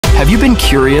Have you been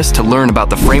curious to learn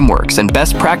about the frameworks and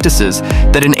best practices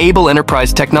that enable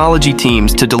enterprise technology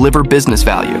teams to deliver business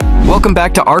value? Welcome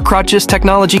back to ARCROTGIS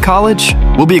Technology College.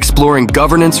 We'll be exploring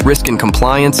governance, risk and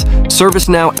compliance,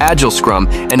 ServiceNow, Agile-Scrum,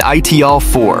 and ITIL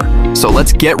 4. So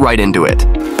let's get right into it.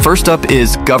 First up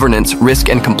is governance, risk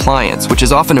and compliance, which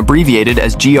is often abbreviated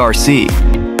as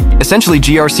GRC. Essentially,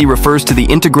 GRC refers to the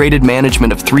integrated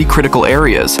management of three critical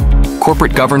areas: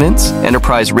 corporate governance,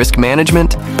 enterprise risk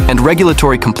management, and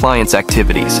regulatory compliance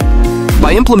activities.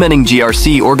 By implementing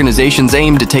GRC, organizations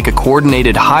aim to take a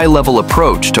coordinated, high-level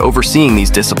approach to overseeing these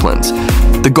disciplines.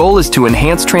 The goal is to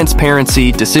enhance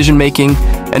transparency, decision-making,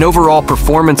 and overall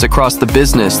performance across the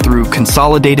business through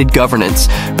consolidated governance,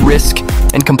 risk,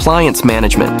 and compliance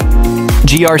management.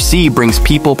 GRC brings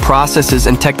people, processes,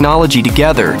 and technology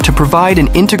together to provide an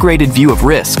integrated view of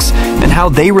risks and how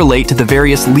they relate to the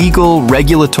various legal,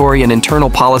 regulatory, and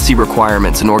internal policy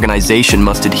requirements an organization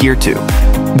must adhere to.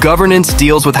 Governance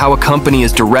deals with how a company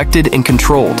is directed and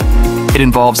controlled. It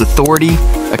involves authority,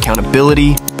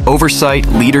 accountability, oversight,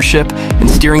 leadership, and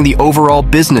steering the overall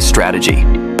business strategy.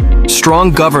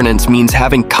 Strong governance means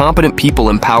having competent people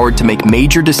empowered to make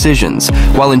major decisions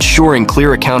while ensuring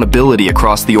clear accountability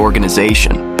across the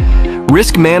organization.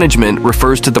 Risk management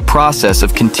refers to the process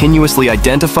of continuously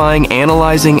identifying,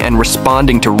 analyzing, and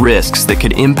responding to risks that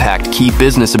could impact key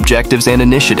business objectives and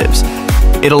initiatives.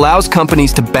 It allows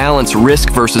companies to balance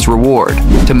risk versus reward,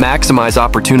 to maximize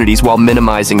opportunities while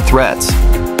minimizing threats.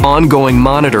 Ongoing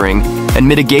monitoring and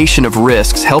mitigation of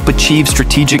risks help achieve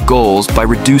strategic goals by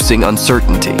reducing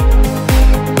uncertainty.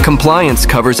 Compliance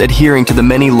covers adhering to the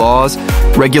many laws,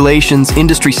 regulations,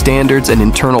 industry standards, and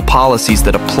internal policies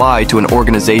that apply to an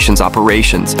organization's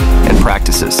operations and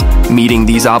practices. Meeting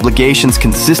these obligations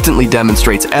consistently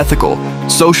demonstrates ethical,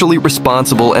 socially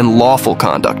responsible, and lawful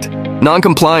conduct.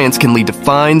 Non-compliance can lead to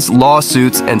fines,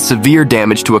 lawsuits, and severe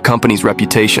damage to a company's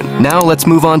reputation. Now let's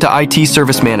move on to IT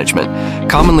service management,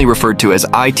 commonly referred to as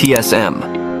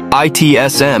ITSM.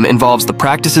 ITSM involves the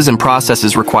practices and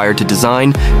processes required to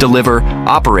design, deliver,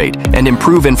 operate, and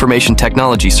improve information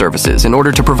technology services in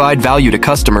order to provide value to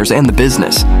customers and the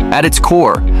business. At its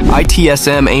core,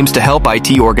 ITSM aims to help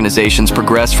IT organizations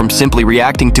progress from simply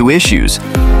reacting to issues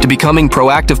to becoming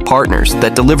proactive partners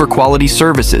that deliver quality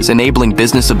services, enabling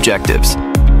business objectives.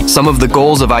 Some of the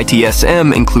goals of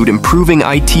ITSM include improving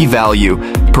IT value,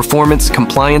 performance,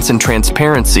 compliance, and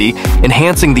transparency,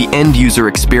 enhancing the end-user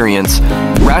experience,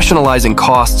 rationalizing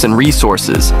costs and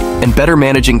resources, and better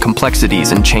managing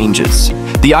complexities and changes.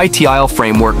 The ITIL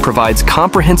framework provides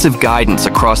comprehensive guidance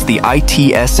across the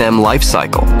ITSM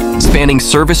lifecycle, spanning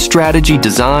service strategy,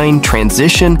 design,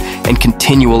 transition, and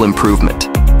continual improvement.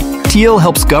 ITIL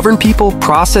helps govern people,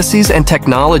 processes, and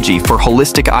technology for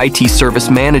holistic IT service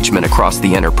management across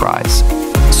the enterprise.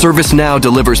 ServiceNow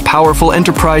delivers powerful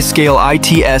enterprise-scale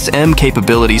ITSM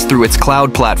capabilities through its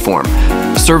cloud platform.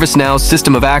 ServiceNow's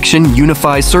system of action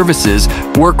unifies services,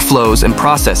 workflows, and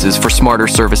processes for smarter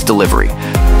service delivery.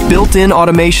 Built-in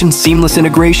automation, seamless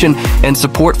integration, and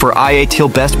support for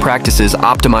ITIL best practices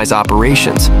optimize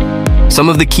operations. Some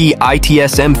of the key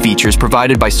ITSM features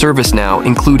provided by ServiceNow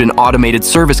include an automated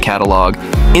service catalog,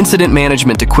 incident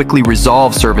management to quickly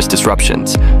resolve service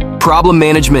disruptions, problem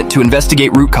management to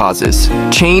investigate root causes,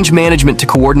 change management to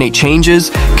coordinate changes,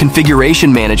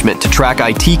 configuration management to track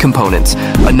IT components,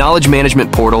 a knowledge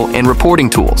management portal, and reporting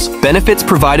tools. Benefits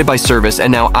provided by Service and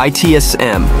now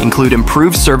ITSM include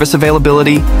improved service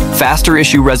availability, faster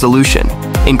issue resolution,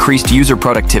 increased user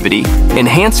productivity,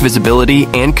 enhanced visibility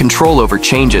and control over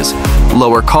changes,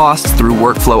 lower costs through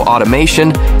workflow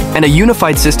automation, and a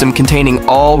unified system containing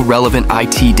all relevant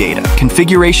IT data,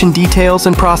 configuration details,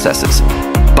 and processes.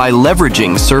 By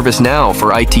leveraging ServiceNow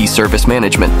for IT service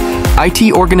management,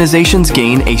 IT organizations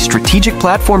gain a strategic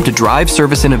platform to drive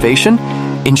service innovation,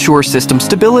 ensure system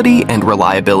stability and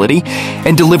reliability,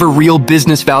 and deliver real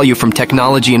business value from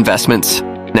technology investments.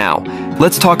 Now,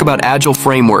 let's talk about Agile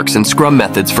frameworks and Scrum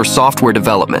methods for software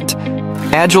development.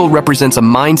 Agile represents a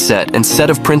mindset and set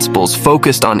of principles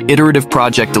focused on iterative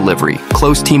project delivery,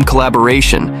 close team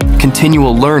collaboration,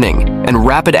 continual learning, and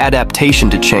rapid adaptation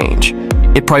to change.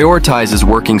 It prioritizes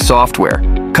working software,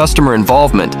 customer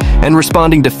involvement, and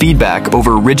responding to feedback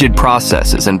over rigid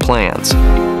processes and plans.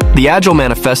 The Agile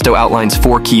Manifesto outlines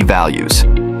 4 key values: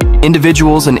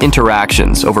 individuals and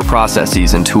interactions over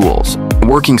processes and tools,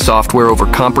 working software over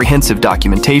comprehensive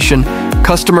documentation,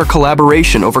 customer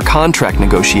collaboration over contract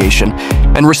negotiation,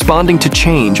 and responding to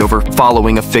change over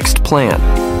following a fixed plan.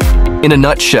 In a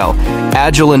nutshell,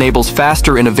 Agile enables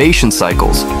faster innovation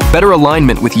cycles, better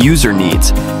alignment with user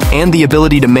needs, and the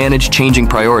ability to manage changing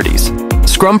priorities.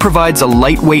 Scrum provides a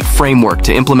lightweight framework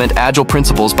to implement Agile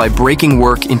principles by breaking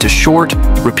work into short,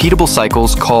 repeatable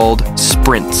cycles called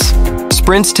sprints.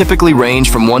 Sprints typically range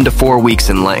from 1 to 4 weeks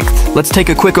in length. Let's take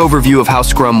a quick overview of how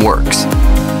Scrum works.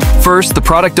 First, the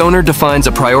product owner defines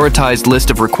a prioritized list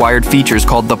of required features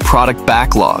called the product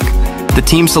backlog. The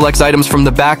team selects items from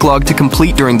the backlog to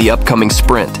complete during the upcoming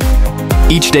sprint.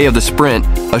 Each day of the sprint,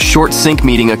 a short sync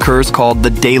meeting occurs called the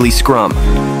daily Scrum.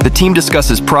 The team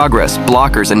discusses progress,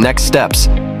 blockers, and next steps.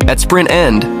 At sprint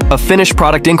end, a finished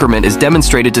product increment is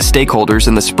demonstrated to stakeholders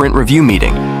in the sprint review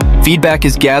meeting. Feedback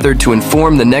is gathered to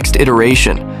inform the next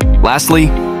iteration. Lastly,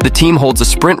 the team holds a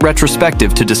sprint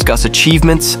retrospective to discuss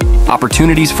achievements,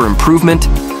 opportunities for improvement,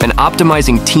 and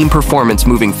optimizing team performance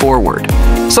moving forward.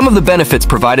 Some of the benefits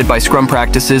provided by Scrum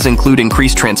practices include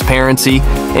increased transparency,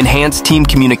 enhanced team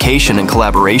communication and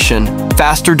collaboration,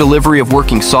 faster delivery of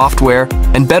working software,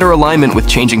 and better alignment with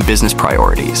changing business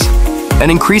priorities. An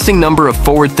increasing number of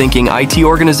forward-thinking IT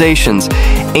organizations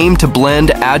aim to blend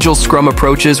Agile Scrum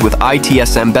approaches with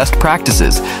ITSM best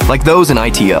practices, like those in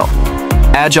ITIL.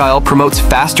 Agile promotes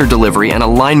faster delivery and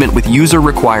alignment with user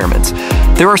requirements.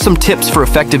 There are some tips for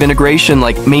effective integration,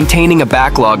 like maintaining a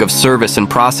backlog of service and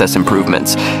process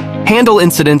improvements. Handle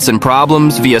incidents and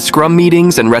problems via Scrum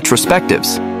meetings and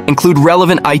retrospectives. Include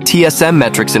relevant ITSM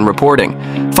metrics in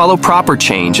reporting. Follow proper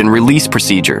change and release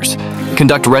procedures.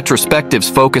 Conduct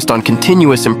retrospectives focused on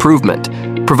continuous improvement.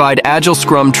 Provide Agile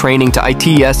Scrum training to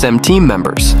ITSM team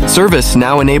members. Service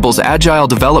now enables Agile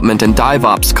development and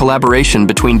DevOps collaboration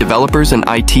between developers and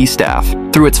IT staff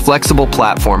through its flexible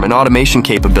platform and automation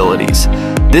capabilities.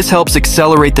 This helps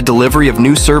accelerate the delivery of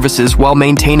new services while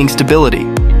maintaining stability.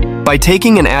 By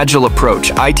taking an Agile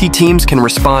approach, IT teams can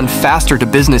respond faster to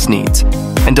business needs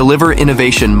and deliver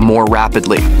innovation more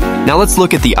rapidly. Now let's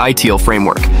look at the ITIL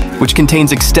framework, which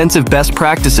contains extensive best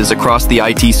practices across the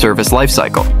IT service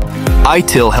lifecycle.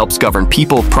 ITIL helps govern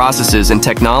people, processes, and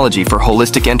technology for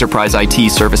holistic enterprise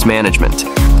IT service management.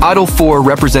 ITIL 4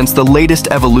 represents the latest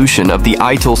evolution of the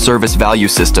ITIL service value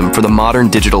system for the modern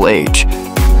digital age.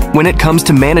 When it comes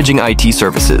to managing IT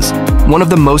services, one of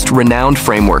the most renowned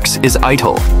frameworks is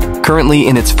ITIL, currently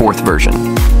in its 4th version.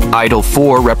 ITIL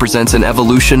 4 represents an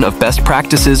evolution of best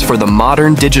practices for the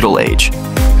modern digital age.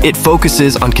 It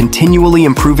focuses on continually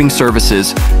improving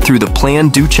services through the Plan,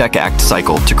 Do, Check, Act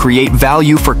cycle to create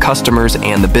value for customers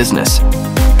and the business.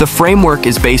 The framework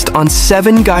is based on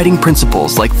 7 guiding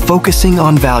principles like focusing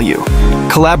on value,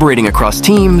 collaborating across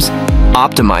teams,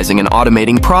 optimizing and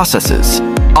automating processes.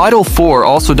 ITIL 4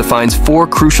 also defines 4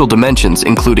 crucial dimensions,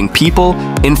 including people,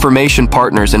 information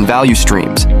partners, and value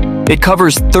streams. It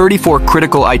covers 34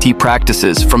 critical IT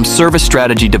practices from service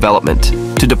strategy development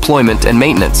to deployment and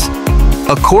maintenance.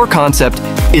 A core concept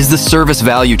is the service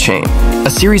value chain, a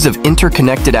series of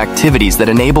interconnected activities that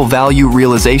enable value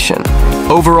realization.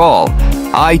 Overall,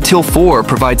 ITIL 4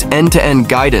 provides end-to-end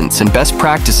guidance and best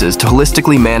practices to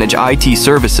holistically manage IT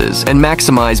services and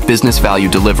maximize business value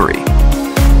delivery.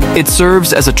 It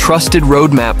serves as a trusted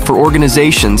roadmap for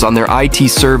organizations on their IT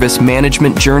service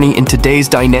management journey in today's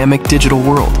dynamic digital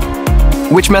world.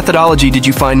 Which methodology did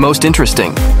you find most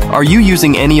interesting? Are you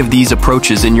using any of these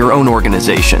approaches in your own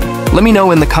organization? Let me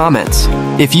know in the comments.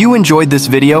 If you enjoyed this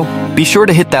video, be sure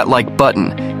to hit that like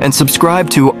button and subscribe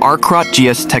to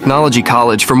ARCROTGIS Technology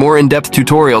College for more in-depth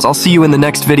tutorials. I'll see you in the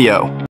next video.